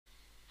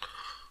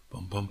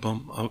bum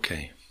bum.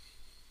 Okay.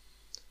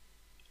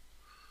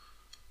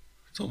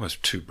 It's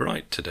almost too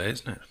bright today,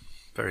 isn't it?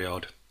 Very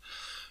odd.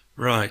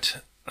 Right.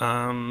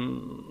 Axion.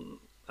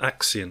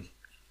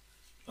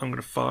 I'm going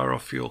to fire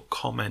off your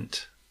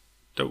comment.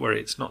 Don't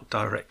worry, it's not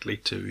directly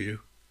to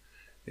you.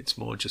 It's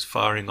more just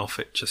firing off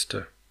it just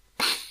to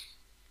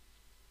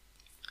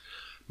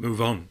move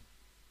on.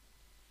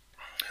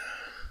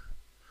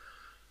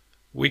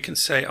 We can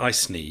say I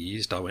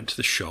sneezed, I went to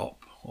the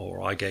shop,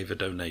 or I gave a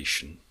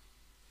donation.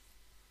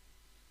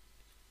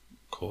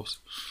 Of course,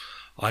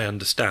 I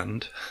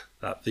understand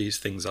that these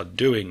things are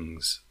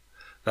doings,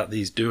 that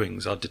these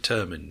doings are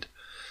determined.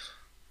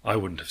 I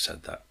wouldn't have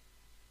said that.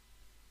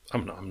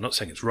 I'm not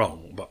saying it's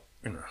wrong, but,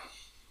 you know,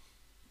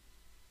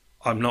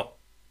 I'm not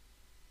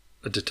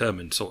a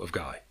determined sort of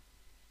guy.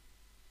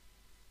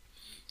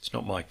 It's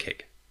not my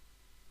kick.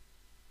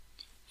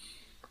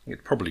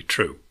 It's probably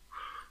true,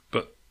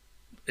 but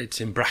it's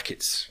in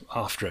brackets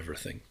after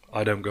everything.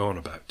 I don't go on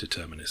about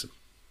determinism.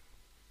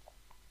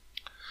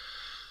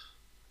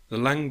 The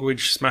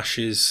language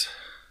smashes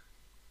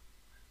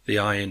the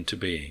I into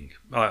being.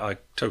 I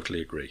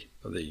totally agree.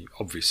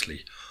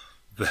 Obviously,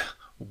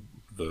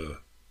 the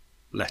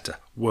letter,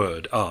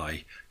 word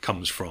I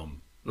comes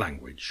from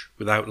language.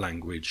 Without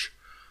language,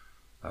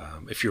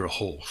 if you're a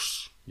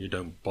horse, you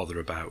don't bother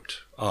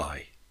about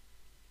I.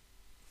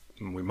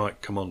 And we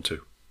might come on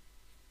to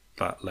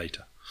that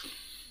later.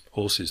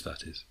 Horses,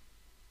 that is.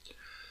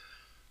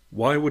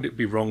 Why would it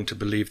be wrong to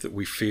believe that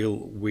we feel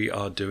we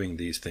are doing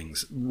these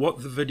things?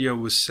 What the video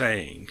was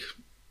saying,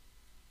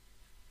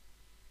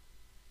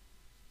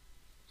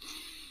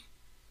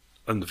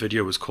 and the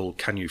video was called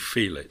Can You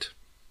Feel It?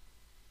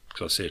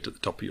 Because I see it at the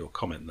top of your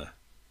comment there.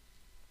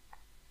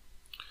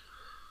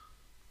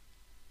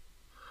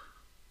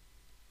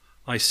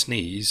 I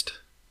sneezed,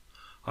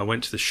 I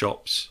went to the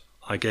shops,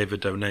 I gave a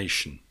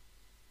donation.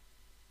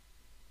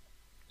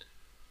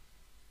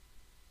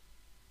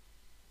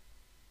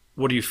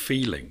 What are you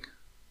feeling?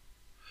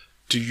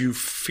 Do you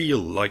feel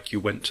like you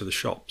went to the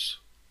shops?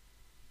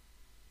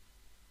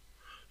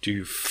 Do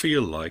you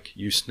feel like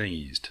you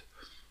sneezed?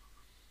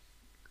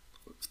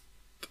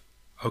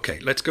 Okay,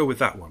 let's go with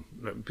that one,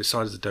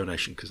 besides the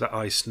donation, because that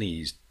I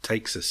sneezed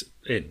takes us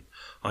in.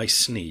 I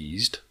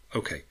sneezed.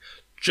 Okay,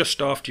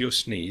 just after your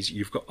sneeze,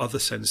 you've got other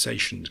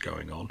sensations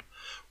going on,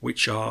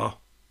 which are,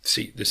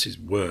 see, this is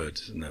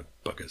words and they're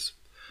buggers.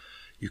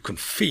 You can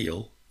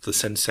feel the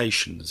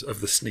sensations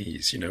of the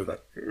sneeze, you know,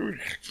 that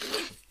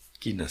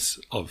giness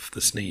of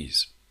the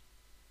sneeze.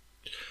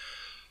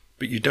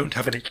 But you don't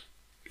have any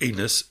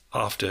giness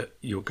after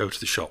you'll go to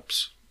the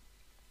shops.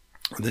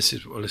 And this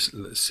is, well,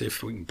 let's see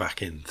if we can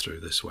back in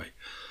through this way.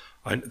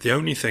 The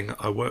only thing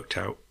I worked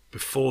out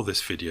before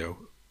this video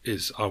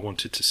is I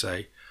wanted to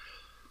say,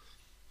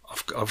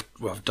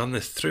 I've done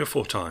this 3 or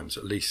 4 times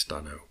at least, I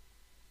know,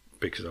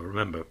 because I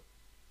remember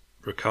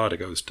Ricardo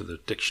goes to the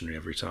dictionary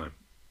every time.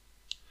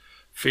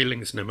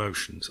 Feelings and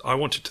emotions. I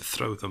wanted to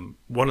throw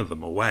one of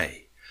them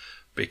away,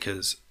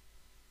 because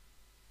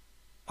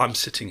I'm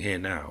sitting here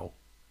now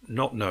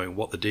not knowing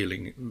what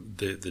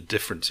the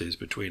difference is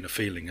between a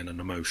feeling and an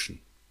emotion.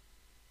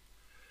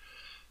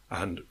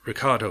 And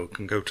Ricardo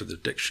can go to the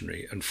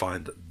dictionary and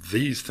find that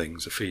these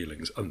things are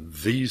feelings and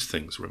these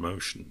things are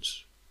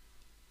emotions.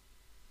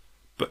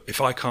 But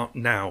if I can't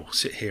now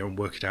sit here and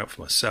work it out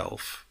for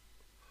myself,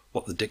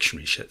 what the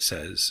dictionary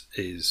says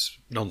is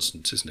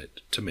nonsense, isn't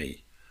it, to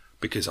me?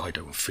 Because I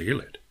don't feel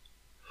it.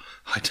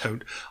 I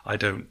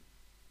don't,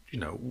 you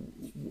know.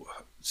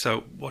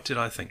 So what did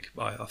I think?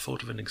 I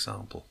thought of an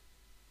example.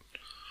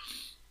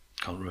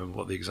 Can't remember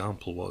what the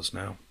example was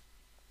now.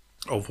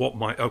 Of what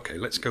okay,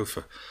 let's go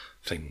for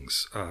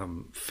things.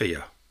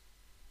 Fear.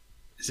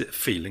 Is it a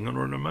feeling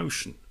or an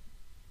emotion?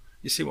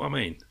 You see what I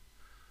mean?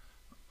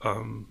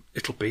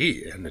 It'll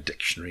be in a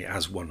dictionary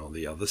as one or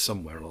the other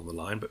somewhere along the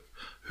line, but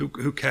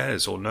who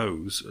cares or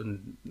knows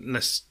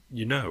unless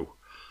you know?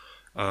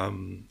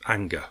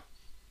 Anger.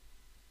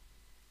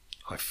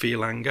 I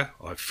feel anger,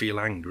 I feel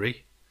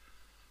angry,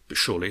 but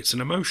surely it's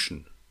an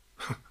emotion.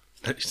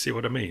 You see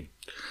what I mean?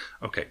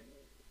 Okay.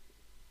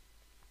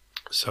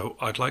 So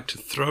I'd like to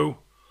throw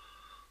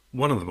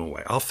one of them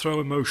away. I'll throw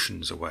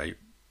emotions away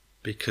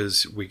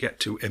because we get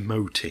to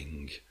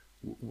emoting,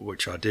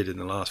 which I did in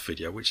the last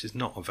video, which is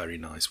not a very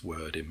nice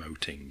word,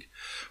 emoting.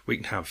 We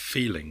can have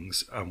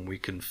feelings and we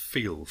can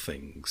feel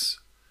things.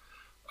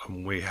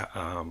 And we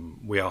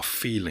are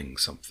feeling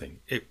something.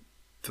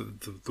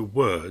 The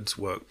words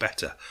work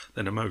better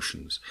than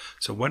emotions.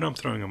 So when I'm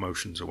throwing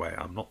emotions away,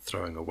 I'm not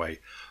throwing away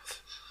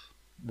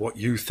what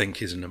you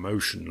think is an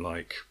emotion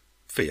like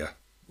fear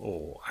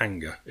or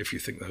anger, if you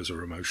think those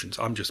are emotions.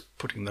 I'm just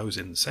putting those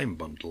in the same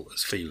bundle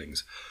as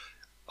feelings.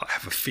 I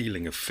have a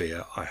feeling of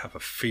fear, I have a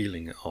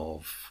feeling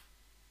of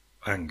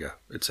anger,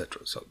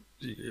 etc. So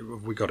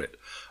we got it.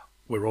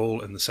 We're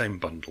all in the same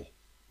bundle.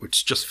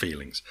 It's just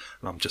feelings,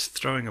 and I'm just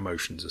throwing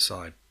emotions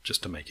aside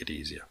just to make it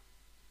easier.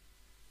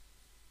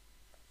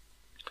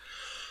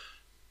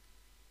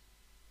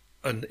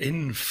 And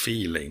in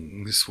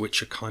feelings,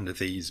 which are kind of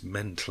these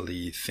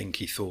mentally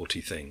thinky,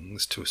 thoughty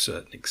things to a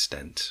certain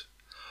extent,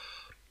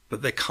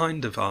 But they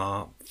kind of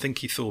are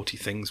thinky, thoughty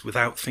things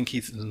without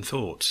thinky and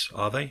thoughts,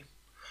 are they?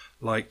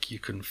 Like you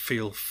can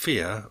feel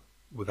fear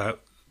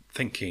without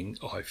thinking,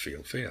 oh, I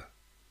feel fear.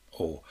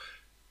 Or,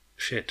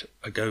 shit,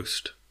 a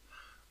ghost.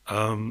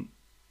 But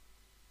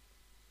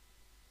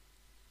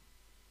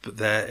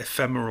they're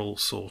ephemeral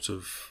sort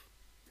of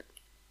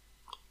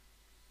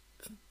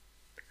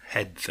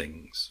head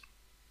things.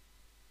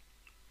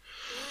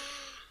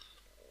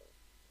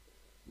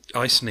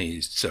 I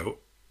sneezed, so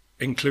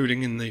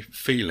including in the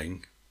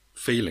feelings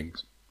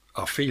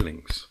are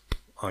feelings.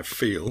 I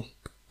feel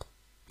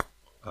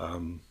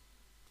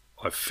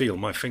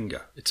my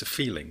finger. It's a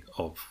feeling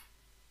of,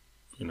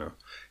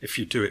 if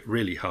you do it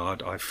really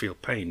hard, I feel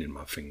pain in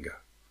my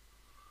finger.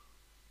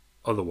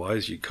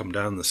 Otherwise, you come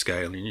down the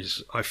scale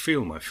and I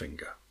feel my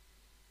finger.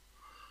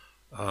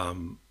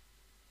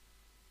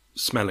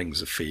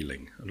 Smelling's a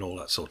feeling and all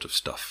that sort of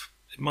stuff.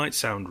 It might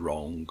sound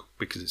wrong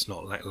because it's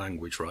not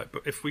language, right?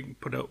 But if we can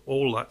put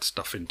all that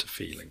stuff into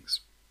feelings.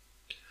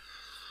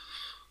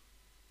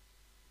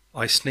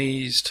 I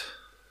sneezed.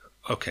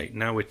 Okay,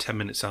 now we're 10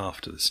 minutes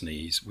after the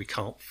sneeze. We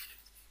can't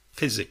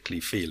physically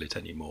feel it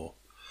anymore.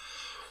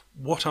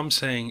 What I'm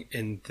saying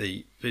in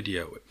the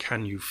video,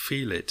 can you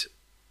feel it?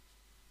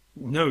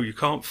 No, you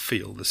can't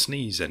feel the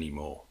sneeze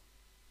anymore.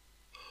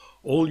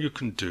 All you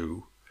can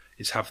do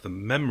is have the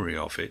memory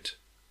of it,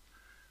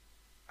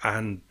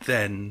 and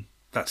then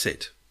that's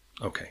it.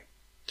 Okay.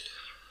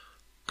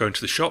 Going to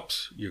the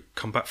shops, you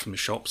come back from the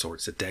shops, or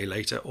it's a day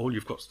later, all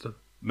you've got is the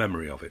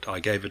memory of it. I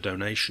gave a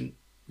donation,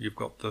 you've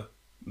got the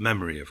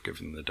memory of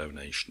giving the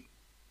donation.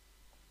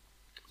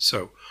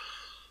 So,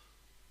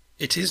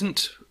 it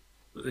isn't,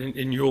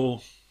 in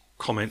your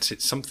comments,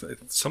 it's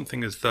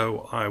something as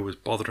though I was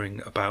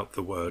bothering about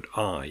the word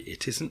I.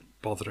 It isn't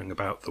bothering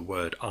about the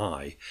word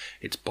I,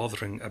 it's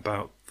bothering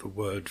about the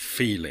word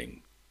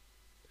feeling.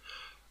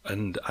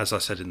 And as I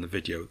said in the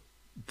video,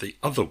 the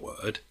other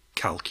word,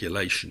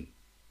 calculation.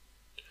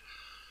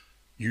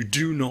 You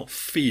do not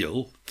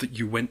feel that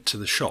you went to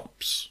the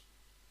shops.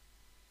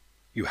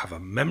 You have a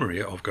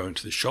memory of going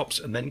to the shops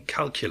and then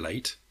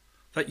calculate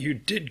that you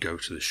did go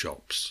to the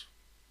shops.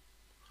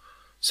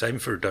 Same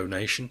for a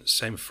donation,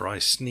 same for I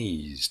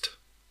sneezed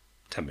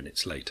 10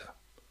 minutes later.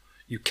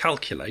 You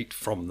calculate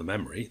from the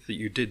memory that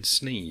you did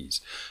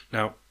sneeze.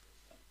 Now,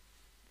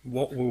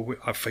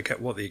 I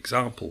forget what the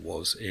example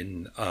was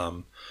in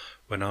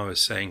when I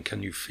was saying,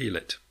 can you feel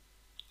it?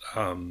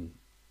 It'd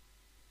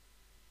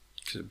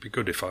be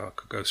good if I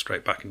could go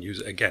straight back and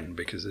use it again,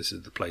 because this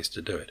is the place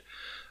to do it.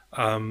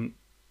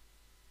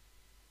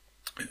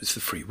 It was the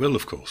free will,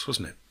 of course,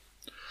 wasn't it?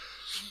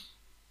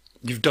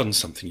 You've done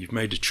something, you've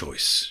made a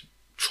choice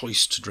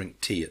to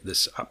drink tea at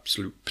this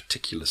absolute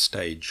particular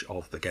stage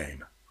of the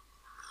game.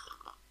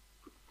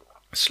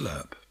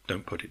 Slurp.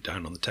 Don't put it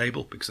down on the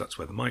table, because that's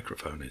where the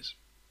microphone is.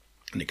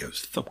 And it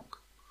goes thunk.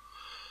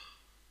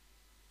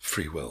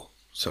 Free will.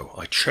 So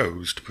I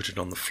chose to put it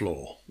on the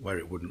floor where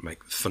it wouldn't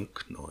make the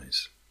thunk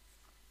noise.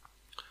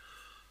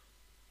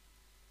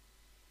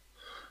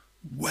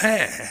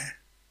 Where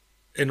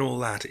in all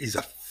that is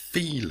a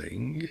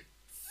feeling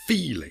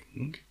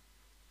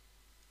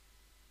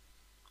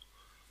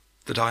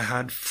that I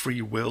had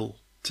free will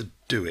to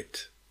do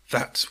it.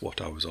 That's what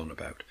I was on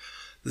about.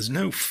 There's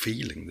no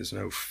feeling, there's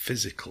no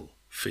physical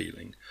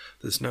feeling,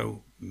 there's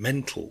no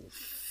mental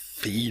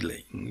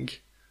feeling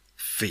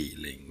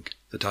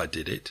that I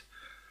did it.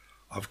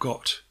 I've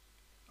got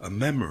a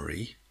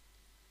memory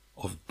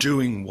of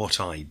doing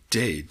what I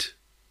did,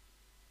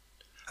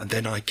 and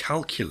then I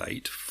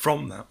calculate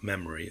from that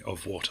memory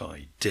of what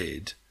I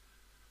did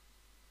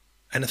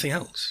anything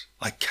else.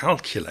 I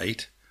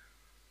calculate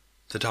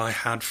that I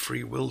had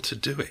free will to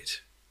do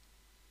it.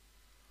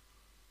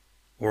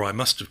 Or I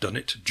must have done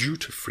it due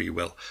to free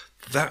will.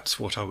 That's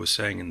what I was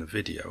saying in the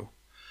video.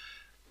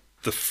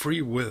 The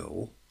free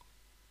will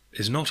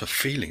is not a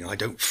feeling. I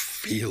don't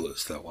feel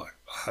as though I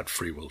had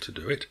free will to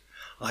do it.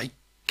 I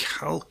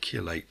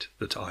calculate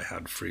that I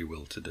had free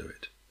will to do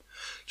it.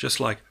 Just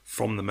like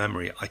from the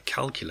memory, I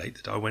calculate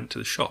that I went to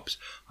the shops.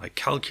 I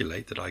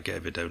calculate that I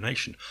gave a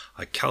donation.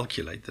 I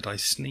calculate that I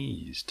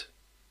sneezed.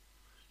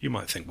 You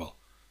might think, well,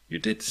 you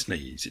did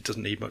sneeze. It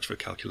doesn't need much of a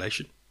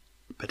calculation.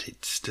 But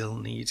it still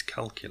needs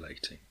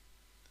calculating.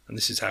 And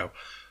this is how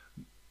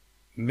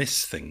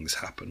miss things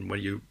happen,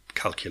 when you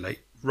calculate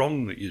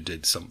wrong that you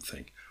did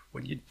something,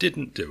 when you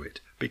didn't do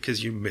it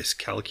because you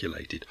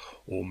miscalculated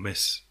or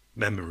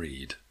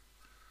mismemoried.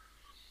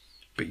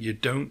 But you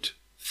don't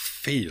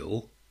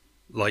feel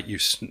like you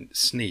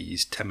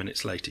sneezed 10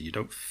 minutes later. You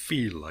don't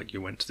feel like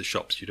you went to the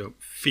shops. You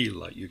don't feel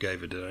like you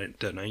gave a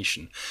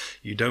donation.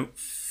 You don't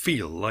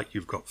feel like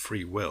you've got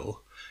free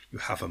will. You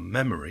have a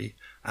memory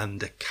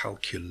and a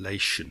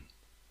calculation.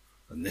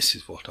 And this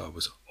is what I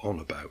was on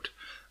about.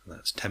 And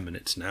that's 10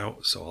 minutes now,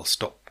 so I'll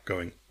stop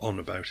going on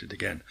about it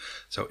again.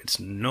 So it's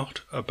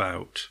not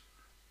about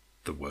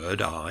the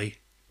word I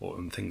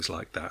and things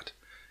like that.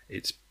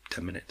 It's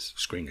 10 minutes,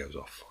 screen goes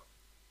off.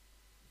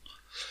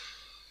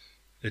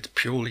 It's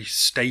purely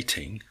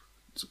stating,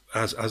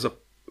 as a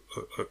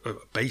a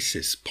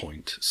basis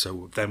point,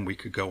 so then we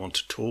could go on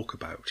to talk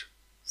about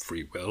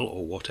free will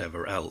or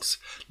whatever else,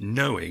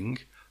 knowing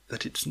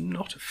that it's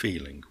not a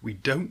feeling. We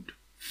don't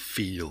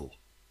feel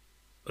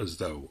as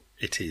though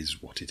it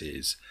is what it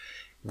is.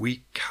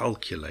 We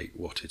calculate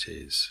what it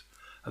is,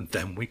 and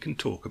then we can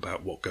talk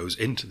about what goes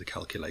into the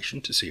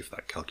calculation to see if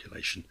that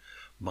calculation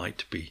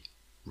might be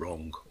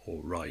wrong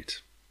or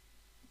right,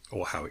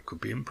 or how it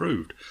could be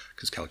improved,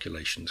 because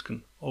calculations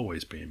can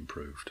always be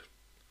improved.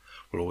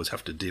 We'll always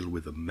have to deal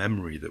with the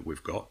memory that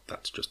we've got,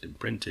 that's just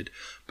imprinted,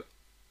 but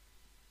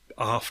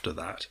after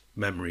that,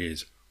 memory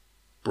is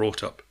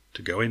brought up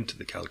to go into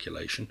the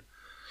calculation.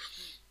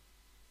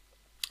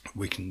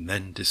 We can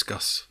then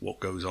discuss what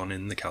goes on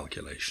in the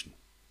calculation,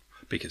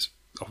 because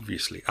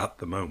obviously at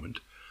the moment,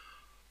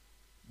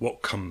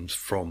 what comes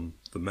from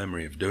the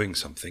memory of doing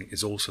something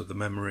is also the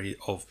memory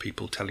of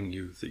people telling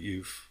you that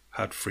you've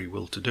had free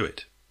will to do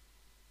it.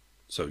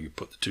 So you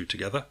put the two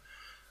together,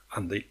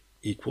 and the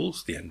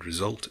equals, the end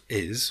result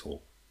is,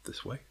 or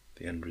this way,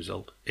 the end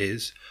result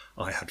is,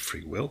 I had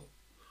free will,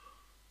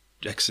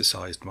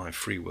 exercised my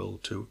free will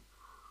to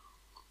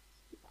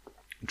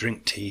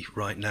drink tea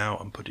right now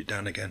and put it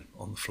down again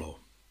on the floor.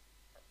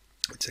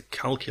 It's a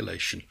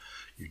calculation.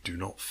 You do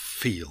not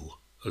feel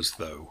as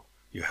though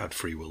you had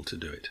free will to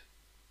do it,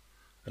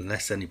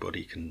 unless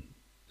anybody can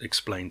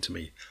explain to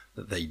me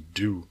that they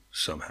do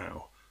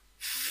somehow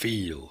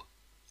feel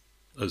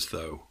as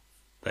though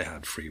they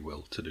had free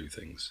will to do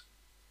things.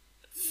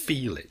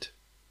 Feel it,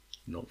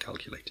 not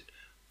calculate it.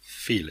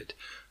 Feel it.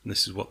 And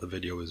this is what the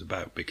video is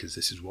about, because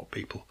this is what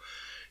people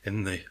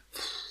in the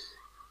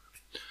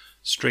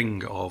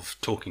string of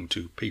talking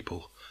to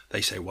people,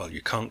 they say, well,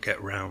 you can't get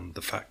around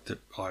the fact that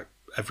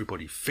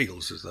everybody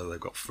feels as though they've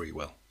got free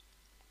will.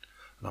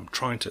 And I'm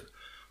trying to,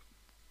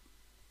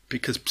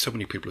 because so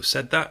many people have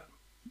said that,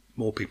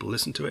 more people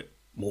listen to it,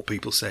 more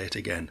people say it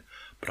again.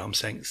 But I'm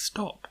saying,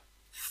 stop,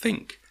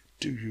 think,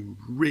 do you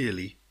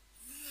really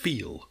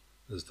feel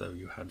as though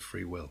you had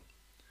free will?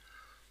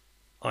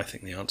 I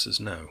think the answer is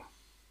no.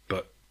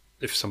 But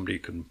if somebody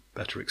can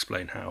better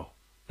explain how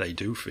they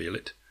do feel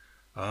it,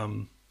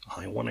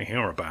 I want to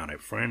hear about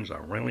it, friends. I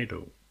really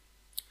do.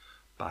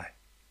 Bye.